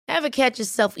Ever catch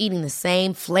yourself eating the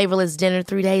same flavorless dinner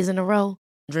 3 days in a row?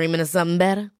 Dreaming of something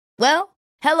better? Well,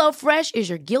 HelloFresh is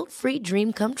your guilt-free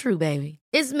dream come true, baby.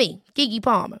 It's me, Keke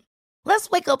Palmer. Let's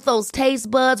wake up those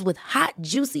taste buds with hot,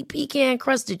 juicy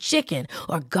pecan-crusted chicken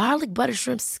or garlic butter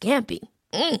shrimp scampi.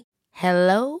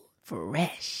 Hello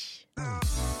Fresh.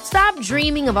 Stop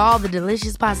dreaming of all the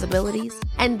delicious possibilities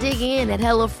and dig in at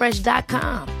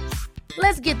HelloFresh.com.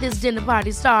 Let's get this dinner party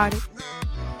started.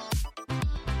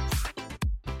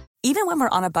 Even when we're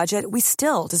on a budget, we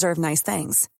still deserve nice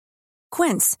things.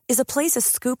 Quince is a place to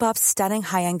scoop up stunning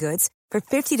high-end goods for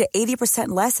 50 to 80%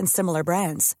 less than similar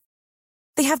brands.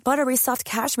 They have buttery soft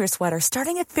cashmere sweaters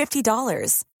starting at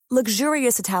 $50,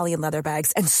 luxurious Italian leather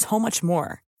bags, and so much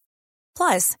more.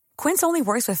 Plus, Quince only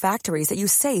works with factories that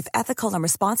use safe, ethical, and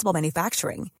responsible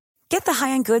manufacturing. Get the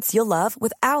high-end goods you'll love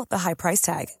without the high price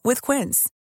tag with Quince.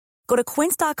 Go to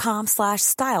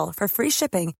quince.com/style for free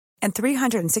shipping and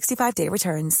 365-day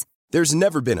returns. There's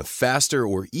never been a faster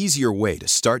or easier way to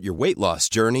start your weight loss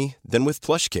journey than with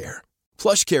PlushCare.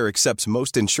 PlushCare accepts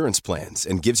most insurance plans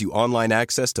and gives you online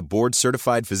access to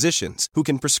board-certified physicians who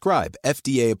can prescribe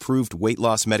FDA-approved weight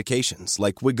loss medications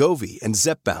like Wegovy and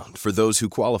Zepbound for those who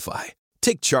qualify.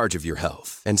 Take charge of your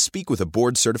health and speak with a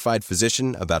board-certified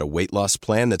physician about a weight loss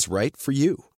plan that's right for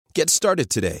you. Get started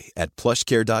today at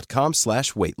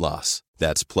plushcare.com/weight loss.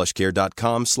 That's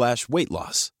plushcare.com/weight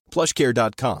loss.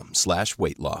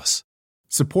 plushcare.com/weight loss.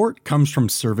 Support comes from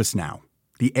ServiceNow,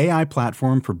 the AI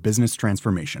platform for business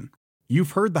transformation.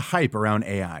 You've heard the hype around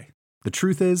AI. The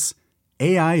truth is,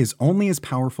 AI is only as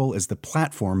powerful as the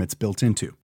platform it's built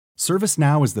into.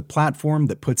 ServiceNow is the platform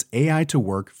that puts AI to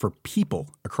work for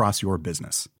people across your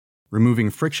business, removing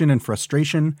friction and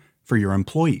frustration for your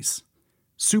employees,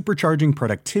 supercharging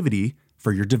productivity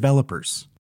for your developers,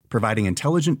 providing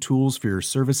intelligent tools for your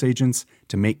service agents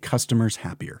to make customers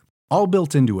happier, all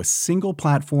built into a single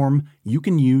platform you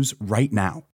can use right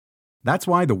now. That's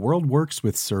why the world works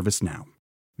with ServiceNow.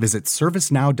 Visit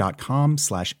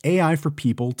servicenow.com/AI for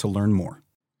people to learn more.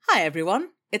 Hi everyone,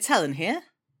 it's Helen here,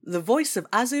 the voice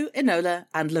of Azu, Enola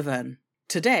and Laverne.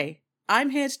 Today,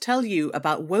 I'm here to tell you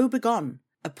about Woe Begone,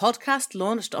 a podcast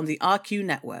launched on the RQ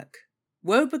network.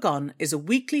 Woe Begone is a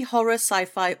weekly horror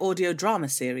sci-fi audio drama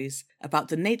series about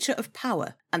the nature of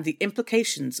power and the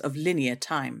implications of linear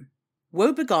time.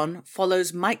 Woe Begone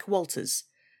follows Mike Walters,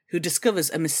 who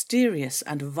discovers a mysterious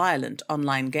and violent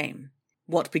online game.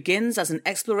 What begins as an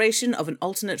exploration of an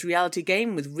alternate reality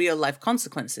game with real-life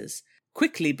consequences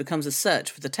quickly becomes a search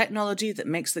for the technology that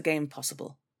makes the game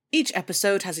possible. Each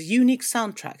episode has a unique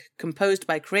soundtrack composed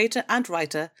by creator and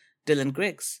writer Dylan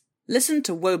Griggs. Listen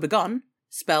to Woe Begone,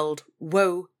 spelled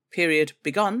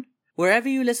woe.begone, wherever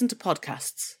you listen to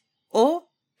podcasts. Or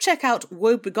check out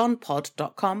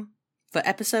woebegonepod.com for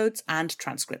episodes and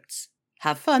transcripts.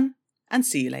 Have fun, and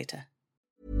see you later.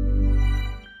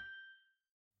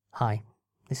 Hi,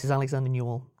 this is Alexander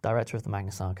Newell, Director of the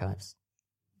Magnus Archives.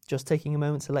 Just taking a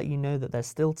moment to let you know that there's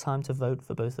still time to vote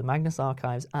for both the Magnus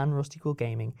Archives and Rusty Quill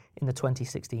Gaming in the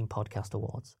 2016 Podcast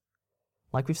Awards.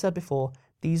 Like we've said before,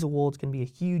 these awards can be a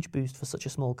huge boost for such a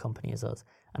small company as us,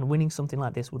 and winning something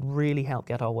like this would really help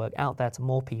get our work out there to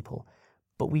more people,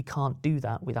 but we can't do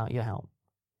that without your help.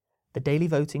 The daily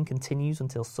voting continues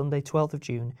until Sunday 12th of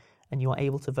June, and you are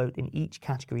able to vote in each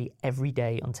category every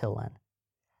day until then.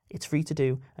 It's free to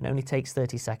do and only takes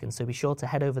 30 seconds, so be sure to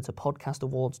head over to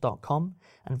podcastawards.com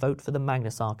and vote for the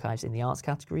Magnus Archives in the Arts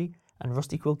category and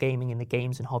Rusty Quill Gaming in the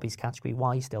Games and Hobbies category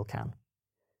while you still can.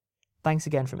 Thanks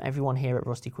again from everyone here at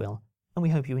Rusty Quill, and we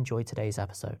hope you enjoyed today's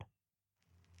episode.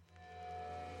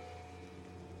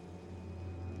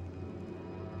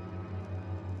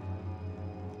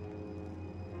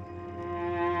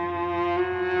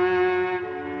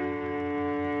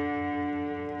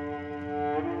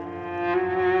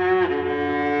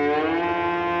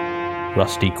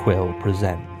 Rusty Quill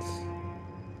presents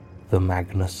The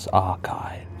Magnus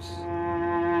Archives.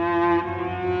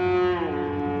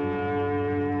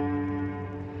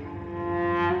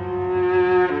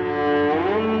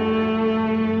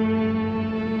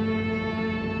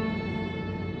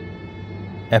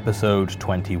 Episode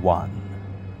 21,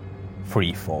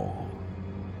 Freefall.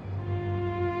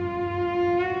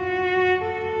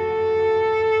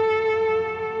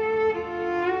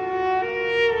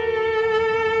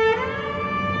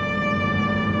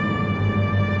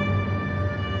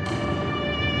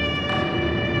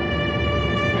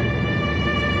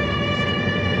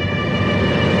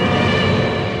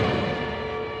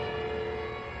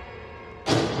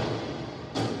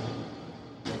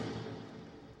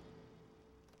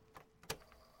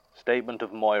 Statement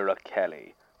of Moira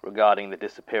Kelly regarding the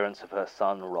disappearance of her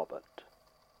son Robert.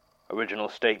 Original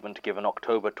statement given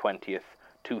October 20th,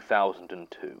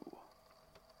 2002.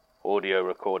 Audio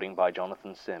recording by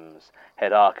Jonathan Sims,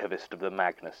 Head Archivist of the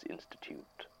Magnus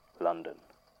Institute, London.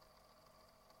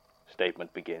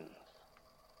 Statement begins.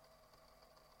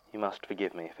 You must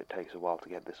forgive me if it takes a while to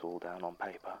get this all down on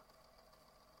paper.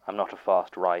 I'm not a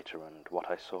fast writer, and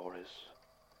what I saw is...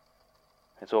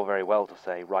 It's all very well to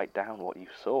say, write down what you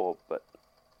saw, but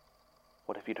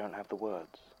what if you don't have the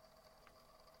words?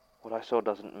 What I saw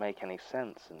doesn't make any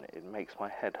sense, and it makes my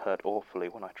head hurt awfully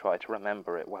when I try to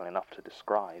remember it well enough to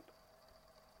describe.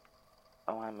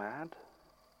 Am I mad?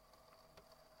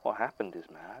 What happened is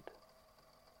mad.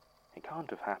 It can't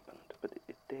have happened, but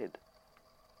it did.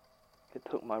 It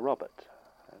took my Robert,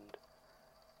 and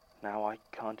now I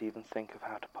can't even think of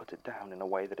how to put it down in a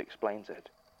way that explains it.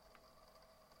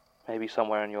 Maybe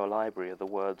somewhere in your library are the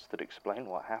words that explain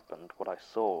what happened, what I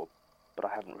saw, but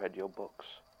I haven't read your books.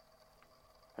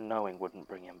 And knowing wouldn't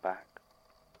bring him back.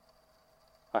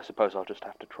 I suppose I'll just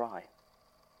have to try.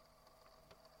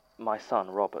 My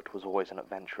son, Robert, was always an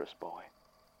adventurous boy.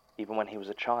 Even when he was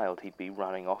a child, he'd be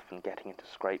running off and getting into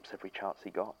scrapes every chance he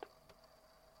got.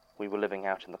 We were living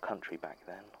out in the country back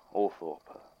then,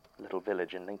 Althorpe, a little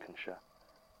village in Lincolnshire.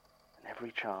 And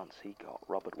every chance he got,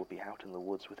 Robert would be out in the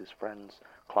woods with his friends,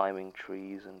 climbing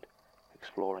trees and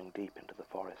exploring deep into the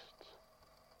forests.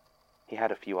 He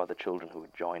had a few other children who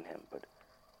would join him, but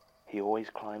he always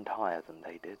climbed higher than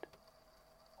they did,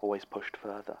 always pushed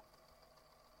further.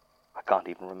 I can't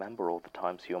even remember all the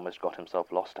times he almost got himself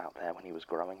lost out there when he was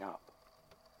growing up.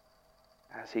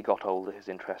 As he got older, his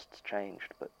interests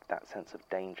changed, but that sense of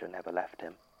danger never left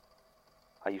him.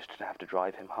 I used to have to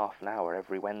drive him half an hour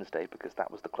every Wednesday because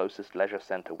that was the closest leisure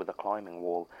centre with a climbing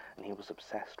wall, and he was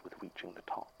obsessed with reaching the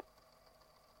top.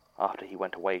 After he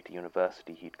went away to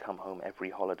university, he'd come home every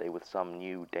holiday with some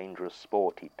new, dangerous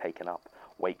sport he'd taken up,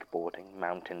 wakeboarding,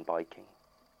 mountain biking.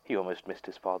 He almost missed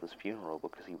his father's funeral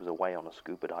because he was away on a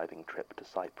scuba diving trip to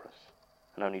Cyprus,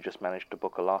 and only just managed to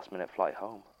book a last-minute flight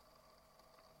home.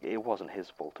 It wasn't his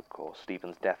fault, of course.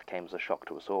 Stephen's death came as a shock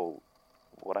to us all.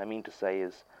 What I mean to say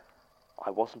is,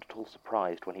 I wasn't at all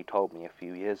surprised when he told me a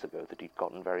few years ago that he'd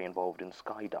gotten very involved in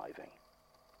skydiving.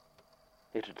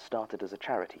 It had started as a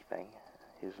charity thing.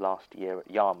 His last year at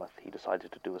Yarmouth, he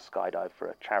decided to do a skydive for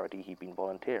a charity he'd been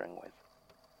volunteering with.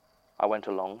 I went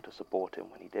along to support him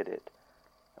when he did it,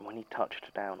 and when he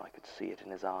touched down, I could see it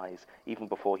in his eyes, even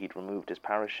before he'd removed his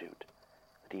parachute,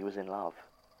 that he was in love.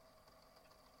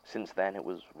 Since then, it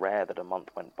was rare that a month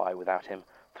went by without him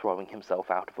throwing himself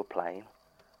out of a plane,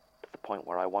 to the point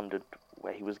where I wondered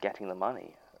where he was getting the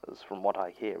money, as from what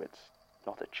I hear, it's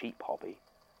not a cheap hobby,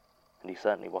 and he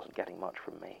certainly wasn't getting much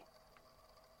from me.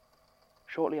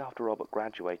 Shortly after Robert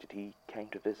graduated, he came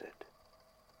to visit.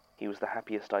 He was the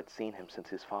happiest I'd seen him since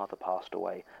his father passed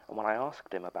away, and when I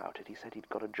asked him about it, he said he'd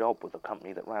got a job with a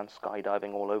company that ran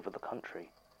skydiving all over the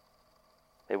country.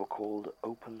 They were called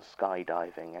Open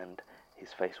Skydiving, and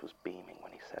his face was beaming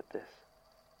when he said this.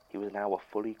 He was now a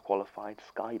fully qualified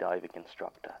skydiving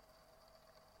instructor.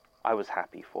 I was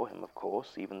happy for him, of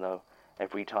course, even though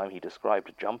every time he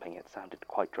described jumping it sounded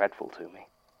quite dreadful to me.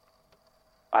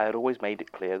 I had always made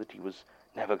it clear that he was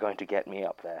never going to get me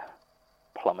up there,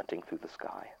 plummeting through the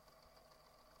sky.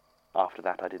 After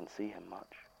that, I didn't see him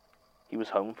much. He was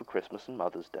home for Christmas and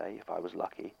Mother's Day, if I was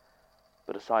lucky,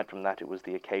 but aside from that, it was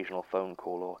the occasional phone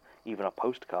call or even a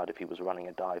postcard if he was running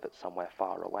a dive at somewhere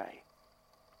far away.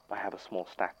 I have a small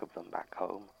stack of them back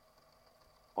home,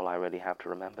 all I really have to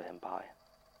remember him by.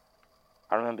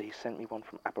 I remember he sent me one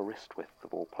from Aberystwyth,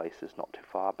 of all places, not too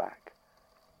far back,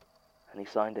 and he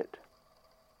signed it,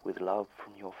 "With love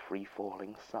from your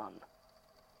free-falling son."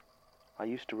 I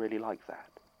used to really like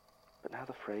that, but now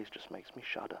the phrase just makes me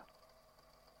shudder.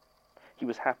 He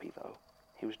was happy, though.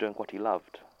 He was doing what he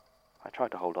loved. I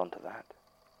tried to hold on to that.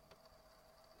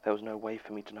 There was no way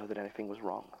for me to know that anything was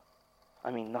wrong.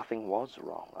 I mean, nothing was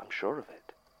wrong, I'm sure of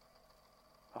it.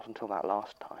 Not until that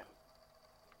last time.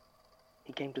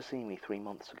 He came to see me 3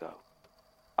 months ago.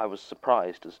 I was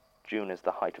surprised, as June is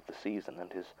the height of the season,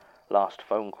 and his last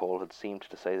phone call had seemed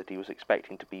to say that he was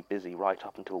expecting to be busy right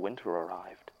up until winter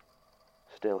arrived.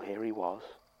 Still, here he was,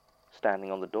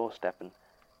 standing on the doorstep, and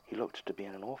he looked to be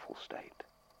in an awful state.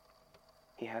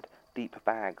 He had deep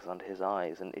bags under his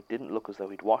eyes, and it didn't look as though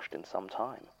he'd washed in some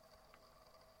time.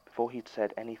 Before he'd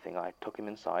said anything, I took him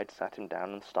inside, sat him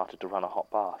down, and started to run a hot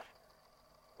bath.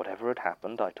 Whatever had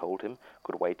happened, I told him,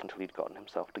 could wait until he'd gotten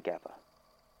himself together.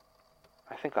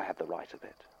 I think I had the right of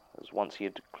it, as once he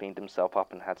had cleaned himself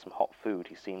up and had some hot food,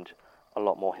 he seemed a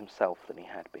lot more himself than he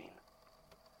had been.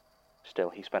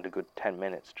 Still, he spent a good 10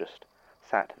 minutes just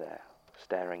sat there,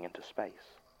 staring into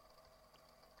space.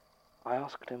 I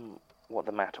asked him what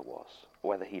the matter was,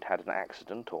 whether he'd had an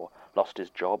accident or lost his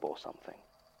job or something.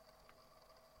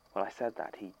 When I said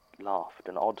that, he laughed,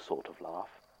 an odd sort of laugh,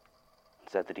 and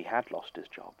said that he had lost his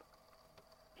job.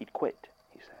 He'd quit,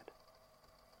 he said.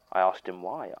 I asked him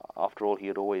why. After all, he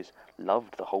had always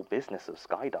loved the whole business of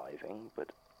skydiving,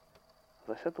 but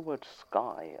as I said the word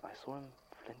sky, I saw him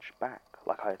flinch back,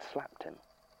 like I had slapped him.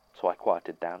 So I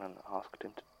quieted down and asked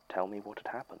him to tell me what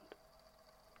had happened.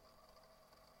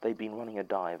 They'd been running a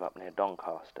dive up near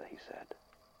Doncaster, he said.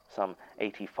 Some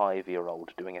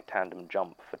 85-year-old doing a tandem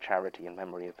jump for charity in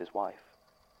memory of his wife.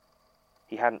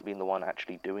 He hadn't been the one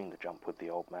actually doing the jump with the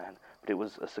old man, but it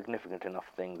was a significant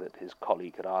enough thing that his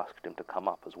colleague had asked him to come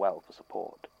up as well for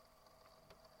support.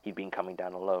 He'd been coming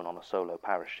down alone on a solo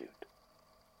parachute.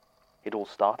 It all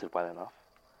started well enough.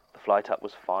 The flight up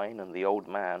was fine, and the old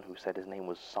man, who said his name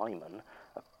was Simon,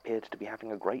 appeared to be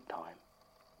having a great time,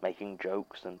 making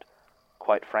jokes and,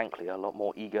 quite frankly, a lot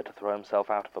more eager to throw himself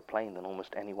out of a plane than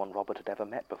almost anyone Robert had ever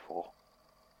met before.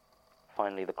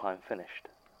 Finally the climb finished,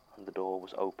 and the door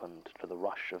was opened to the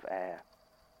rush of air.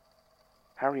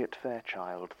 Harriet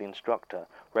Fairchild, the instructor,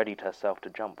 readied herself to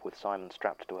jump with Simon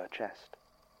strapped to her chest.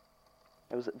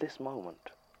 It was at this moment,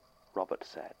 Robert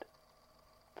said,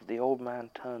 that the old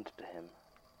man turned to him,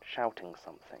 shouting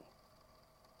something.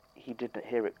 He didn't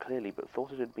hear it clearly, but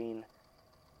thought it had been,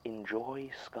 "Enjoy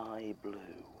sky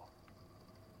blue."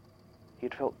 He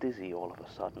had felt dizzy all of a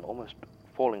sudden, almost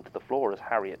falling to the floor as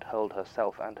Harriet hurled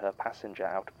herself and her passenger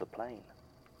out of the plane.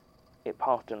 It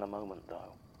passed in a moment,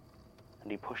 though,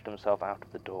 and he pushed himself out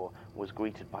of the door and was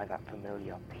greeted by that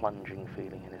familiar plunging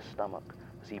feeling in his stomach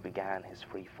as he began his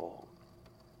free fall.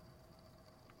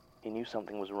 He knew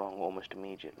something was wrong almost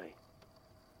immediately.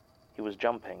 He was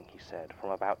jumping, he said, from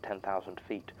about 10,000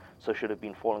 feet, so should have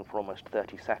been falling for almost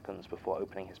 30 seconds before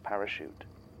opening his parachute.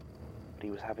 But he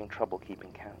was having trouble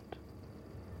keeping count.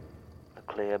 The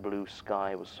clear blue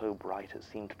sky was so bright it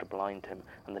seemed to blind him,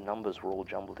 and the numbers were all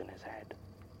jumbled in his head.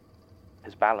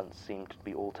 His balance seemed to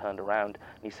be all turned around,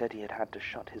 and he said he had had to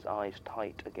shut his eyes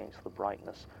tight against the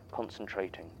brightness,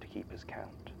 concentrating to keep his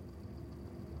count.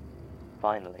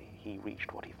 Finally, he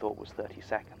reached what he thought was 30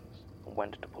 seconds, and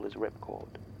went to pull his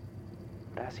ripcord.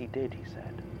 But as he did, he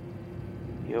said,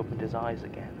 he opened his eyes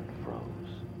again and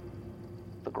froze.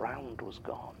 The ground was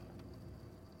gone.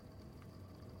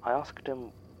 I asked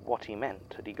him what he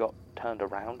meant. Had he got turned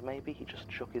around, maybe? He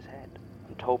just shook his head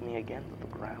and told me again that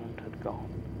the ground had gone.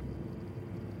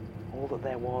 All that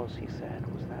there was, he said,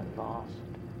 was that vast,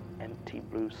 empty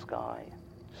blue sky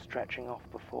stretching off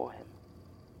before him.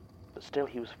 But still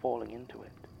he was falling into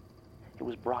it. It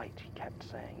was bright, he kept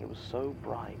saying. It was so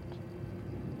bright,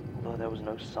 although there was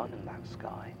no sun in that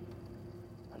sky,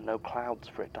 and no clouds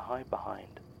for it to hide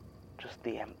behind, just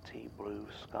the empty blue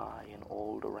sky in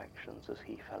all directions as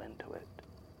he fell into it.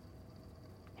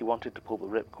 He wanted to pull the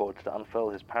ripcord to unfurl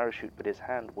his parachute, but his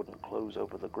hand wouldn't close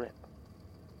over the grip.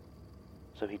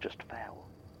 So he just fell.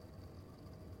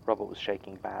 Robert was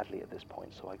shaking badly at this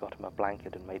point, so I got him a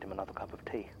blanket and made him another cup of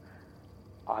tea.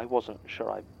 I wasn't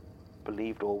sure I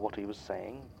believed all what he was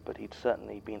saying, but he'd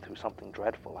certainly been through something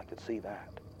dreadful, I could see that.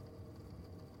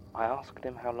 I asked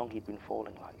him how long he'd been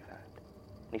falling like that,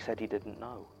 and he said he didn't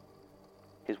know.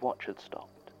 His watch had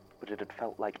stopped, but it had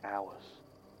felt like hours,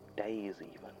 days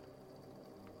even.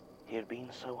 He had been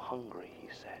so hungry, he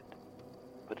said,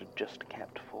 but had just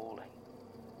kept falling.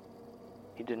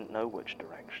 He didn't know which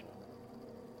direction.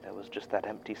 There was just that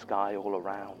empty sky all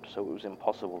around, so it was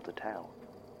impossible to tell.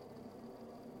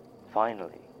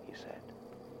 Finally, he said,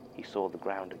 he saw the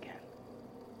ground again.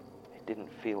 It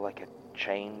didn't feel like a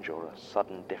change or a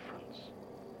sudden difference.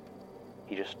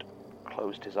 He just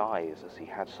closed his eyes as he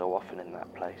had so often in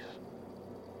that place.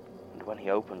 And when he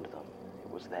opened them,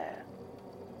 it was there,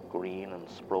 green and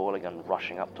sprawling and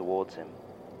rushing up towards him.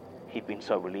 He'd been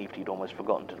so relieved he'd almost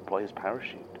forgotten to deploy his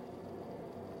parachute.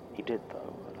 He did,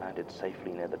 though, and landed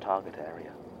safely near the target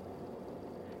area.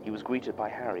 He was greeted by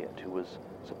Harriet, who was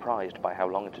surprised by how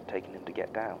long it had taken him to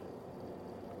get down.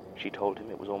 She told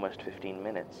him it was almost 15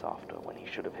 minutes after when he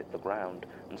should have hit the ground,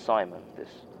 and Simon, this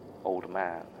old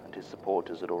man, and his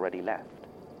supporters had already left.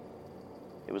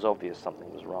 It was obvious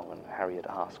something was wrong, and Harriet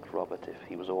asked Robert if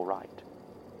he was all right.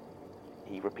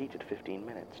 He repeated 15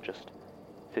 minutes, just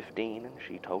 15, and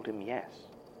she told him yes.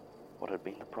 What had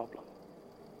been the problem?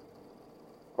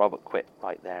 Robert quit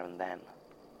right there and then,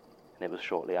 and it was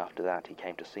shortly after that he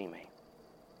came to see me.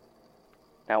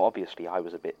 Now, obviously, I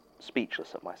was a bit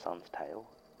speechless at my son's tale.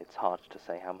 It's hard to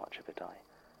say how much of it I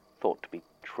thought to be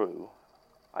true.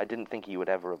 I didn't think he would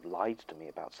ever have lied to me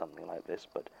about something like this,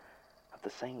 but at the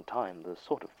same time, the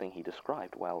sort of thing he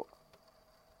described, well,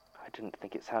 I didn't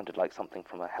think it sounded like something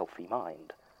from a healthy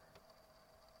mind.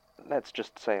 let's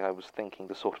just say I was thinking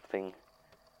the sort of thing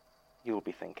you'll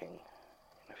be thinking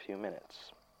in a few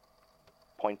minutes.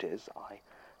 Point is, I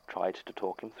tried to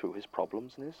talk him through his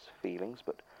problems and his feelings,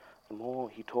 but the more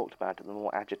he talked about it, the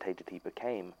more agitated he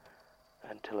became,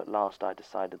 until at last I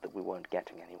decided that we weren't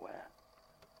getting anywhere,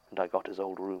 and I got his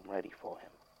old room ready for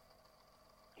him.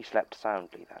 He slept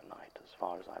soundly that night, as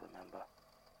far as I remember.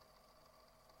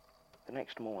 The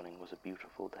next morning was a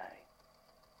beautiful day.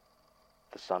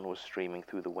 The sun was streaming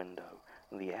through the window,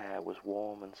 and the air was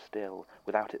warm and still,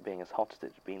 without it being as hot as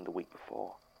it had been the week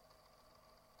before.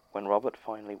 When Robert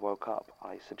finally woke up,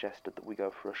 I suggested that we go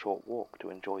for a short walk to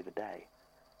enjoy the day,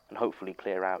 and hopefully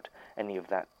clear out any of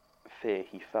that fear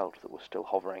he felt that was still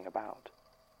hovering about.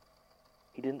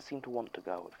 He didn't seem to want to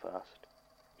go at first.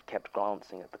 He kept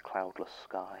glancing at the cloudless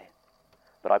sky,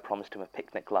 but I promised him a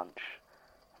picnic lunch,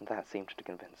 and that seemed to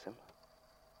convince him.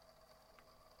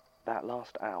 That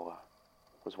last hour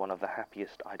was one of the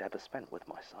happiest I'd ever spent with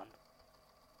my son.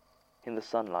 In the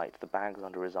sunlight, the bags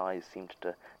under his eyes seemed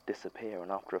to disappear,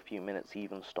 and after a few minutes he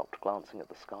even stopped glancing at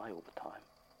the sky all the time.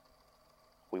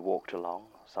 We walked along,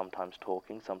 sometimes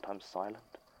talking, sometimes silent,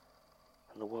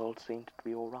 and the world seemed to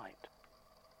be all right.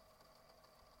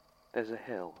 There's a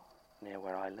hill near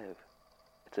where I live.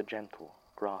 It's a gentle,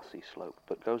 grassy slope,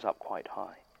 but goes up quite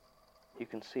high. You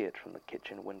can see it from the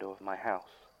kitchen window of my house.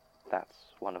 That's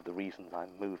one of the reasons I'm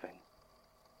moving.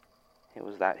 It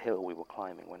was that hill we were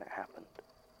climbing when it happened.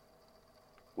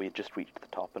 We had just reached the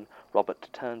top, and Robert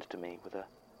turned to me with a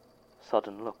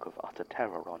sudden look of utter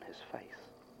terror on his face.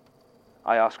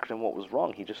 I asked him what was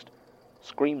wrong. He just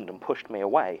screamed and pushed me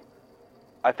away.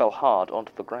 I fell hard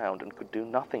onto the ground and could do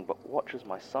nothing but watch as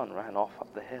my son ran off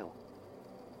up the hill.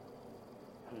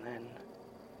 And then...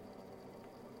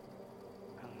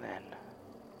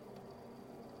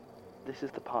 This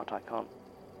is the part I can't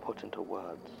put into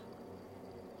words.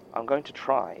 I'm going to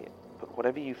try, but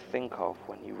whatever you think of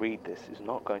when you read this is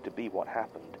not going to be what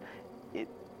happened. It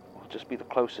will just be the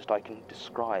closest I can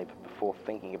describe before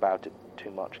thinking about it too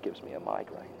much gives me a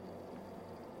migraine.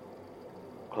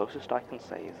 Closest I can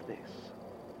say is this.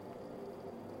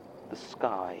 The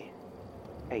sky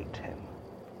ate him.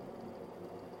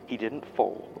 He didn't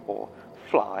fall, or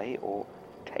fly, or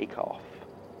take off.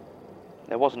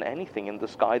 There wasn't anything in the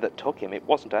sky that took him. It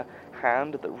wasn't a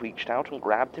hand that reached out and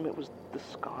grabbed him. It was the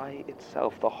sky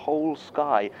itself, the whole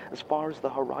sky, as far as the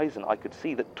horizon I could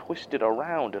see, that twisted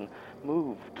around and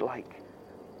moved like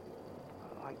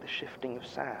the shifting of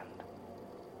sand.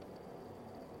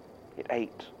 It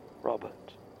ate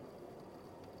Robert.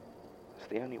 It's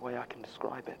the only way I can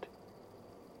describe it.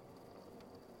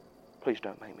 Please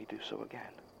don't make me do so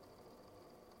again.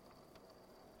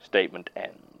 Statement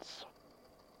ends.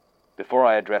 Before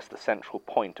I address the central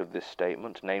point of this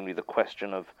statement, namely the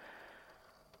question of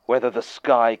whether the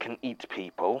sky can eat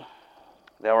people,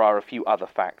 there are a few other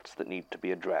facts that need to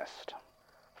be addressed.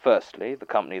 Firstly, the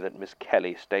company that Miss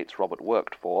Kelly states Robert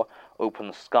worked for,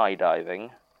 Open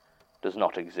Skydiving, does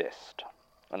not exist,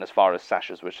 and as far as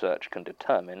Sasha's research can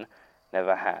determine,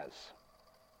 never has.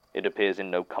 It appears in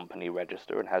no company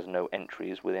register and has no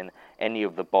entries within any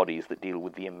of the bodies that deal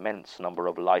with the immense number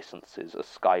of licenses a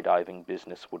skydiving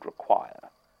business would require.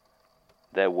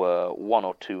 There were one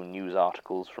or two news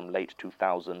articles from late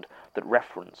 2000 that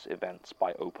reference events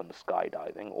by Open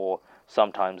Skydiving, or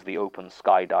sometimes the Open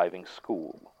Skydiving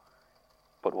School.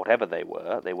 But whatever they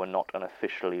were not an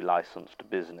officially licensed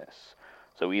business,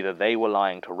 so either they were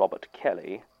lying to Robert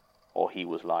Kelly, or he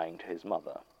was lying to his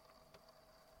mother.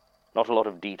 Not a lot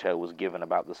of detail was given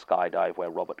about the skydive where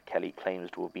Robert Kelly claims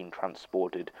to have been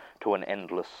transported to an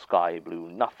endless sky blue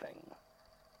nothing.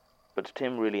 But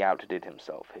Tim really outdid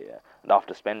himself here, and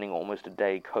after spending almost a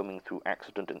day combing through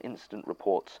accident and incident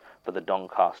reports for the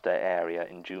Doncaster area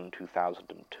in June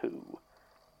 2002,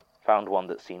 found one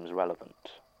that seems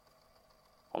relevant.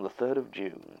 On the 3rd of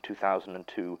June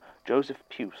 2002, Joseph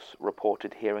Puce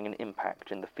reported hearing an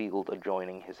impact in the field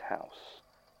adjoining his house.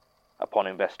 Upon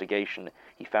investigation,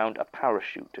 he found a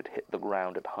parachute had hit the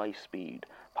ground at high speed,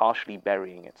 partially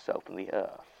burying itself in the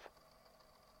earth.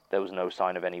 There was no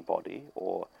sign of anybody,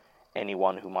 or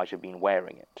anyone who might have been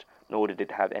wearing it, nor did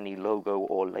it have any logo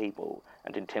or label,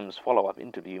 and in Tim's follow-up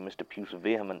interview, Mr. Puce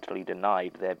vehemently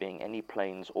denied there being any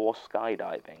planes or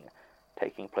skydiving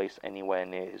taking place anywhere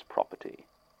near his property.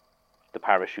 The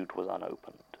parachute was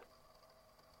unopened.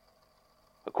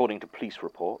 According to police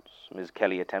reports, Ms.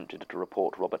 Kelly attempted to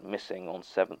report Robert missing on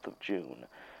 7th of June,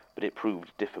 but it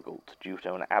proved difficult due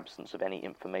to an absence of any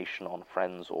information on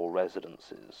friends or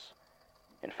residences.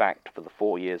 In fact, for the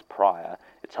 4 years prior,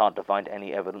 it's hard to find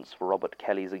any evidence for Robert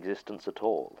Kelly's existence at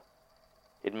all.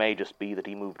 It may just be that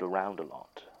he moved around a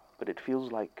lot, but it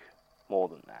feels like more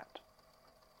than that.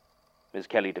 Ms.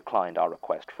 Kelly declined our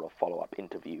request for a follow-up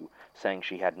interview, saying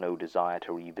she had no desire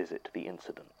to revisit the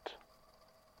incident.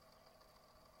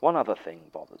 One other thing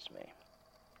bothers me.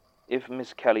 If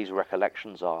Miss Kelly's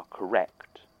recollections are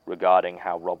correct regarding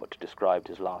how Robert described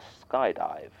his last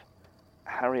skydive,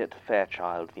 Harriet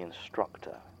Fairchild, the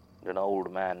instructor, and an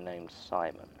old man named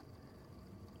Simon.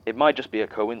 It might just be a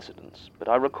coincidence, but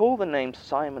I recall the name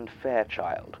Simon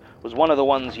Fairchild was one of the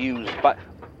ones used by...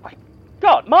 My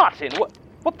God, Martin,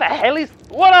 what the hell is...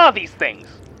 What are these things?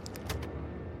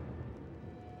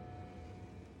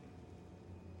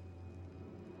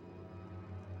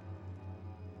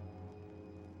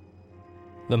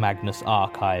 The Magnus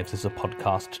Archives is a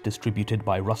podcast distributed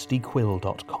by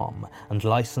rustyquill.com and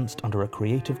licensed under a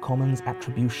Creative Commons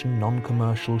Attribution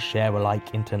Non-Commercial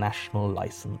Share-alike International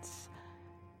License.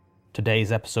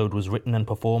 Today's episode was written and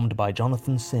performed by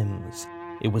Jonathan Sims.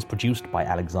 It was produced by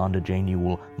Alexander J.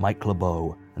 Newell, Mike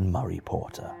LeBeau, and Murray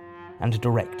Porter, and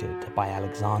directed by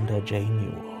Alexander J.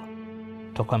 Newell.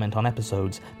 To comment on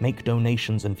episodes, make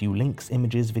donations and view links,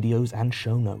 images, videos, and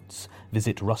show notes,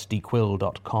 visit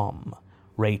rustyquill.com.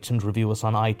 Rate and review us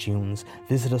on iTunes,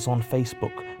 visit us on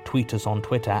Facebook, tweet us on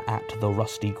Twitter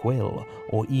 @TheRustyQuill,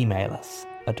 or email us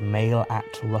at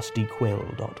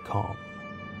mail@rustyquill.com.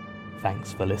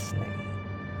 Thanks for listening.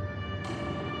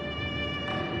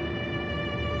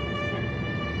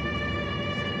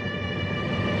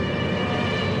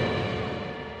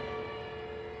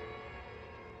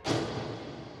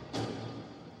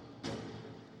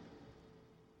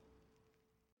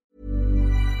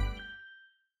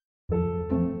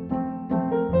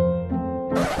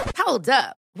 Hold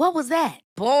up. What was that?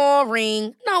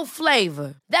 Boring. No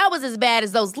flavor. That was as bad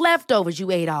as those leftovers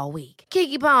you ate all week.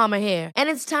 Keke Palmer here, and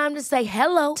it's time to say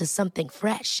hello to something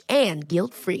fresh and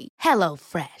guilt-free. Hello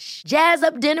Fresh. Jazz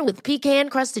up dinner with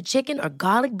pecan-crusted chicken or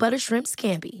garlic butter shrimp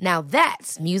scampi. Now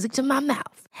that's music to my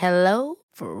mouth. Hello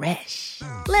Fresh.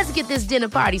 Let's get this dinner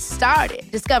party started.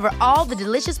 Discover all the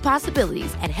delicious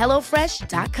possibilities at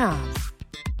hellofresh.com.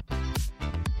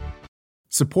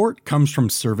 Support comes from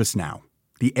ServiceNow,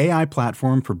 the AI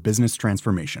platform for business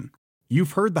transformation.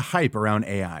 You've heard the hype around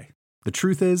AI. The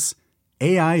truth is,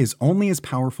 AI is only as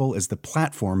powerful as the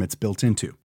platform it's built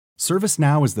into.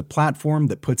 ServiceNow is the platform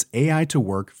that puts AI to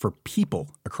work for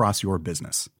people across your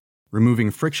business,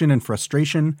 removing friction and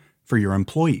frustration for your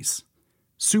employees,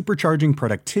 supercharging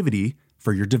productivity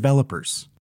for your developers,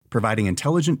 providing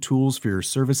intelligent tools for your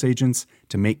service agents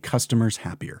to make customers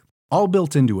happier, all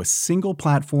built into a single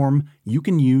platform you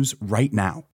can use right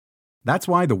now. That's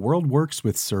why the world works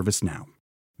with ServiceNow.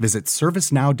 Visit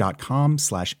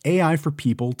servicenow.com/AI for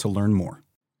people to learn more.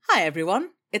 Hi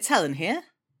everyone, it's Helen here,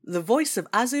 the voice of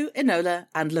Azu, Enola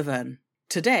and Laverne.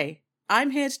 Today,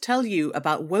 I'm here to tell you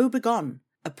about Woe Begone,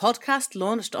 a podcast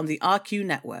launched on the RQ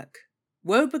network.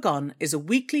 Woe Begone is a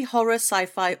weekly horror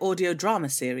sci-fi audio drama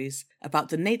series about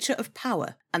the nature of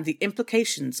power and the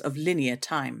implications of linear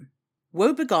time.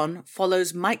 Woe Begone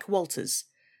follows Mike Walters,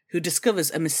 who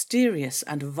discovers a mysterious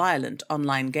and violent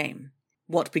online game.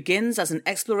 What begins as an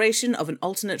exploration of an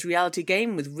alternate reality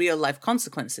game with real-life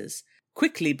consequences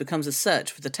quickly becomes a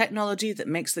search for the technology that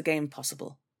makes the game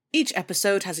possible. Each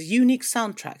episode has a unique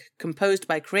soundtrack composed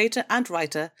by creator and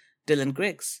writer Dylan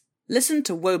Griggs. Listen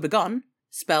to Woe Begone,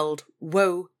 spelled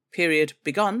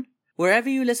Woe.Begone, wherever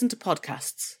you listen to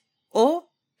podcasts. Or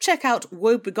check out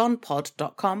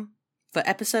woebegonepod.com for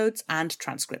episodes and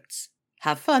transcripts.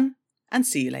 Have fun, and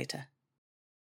see you later.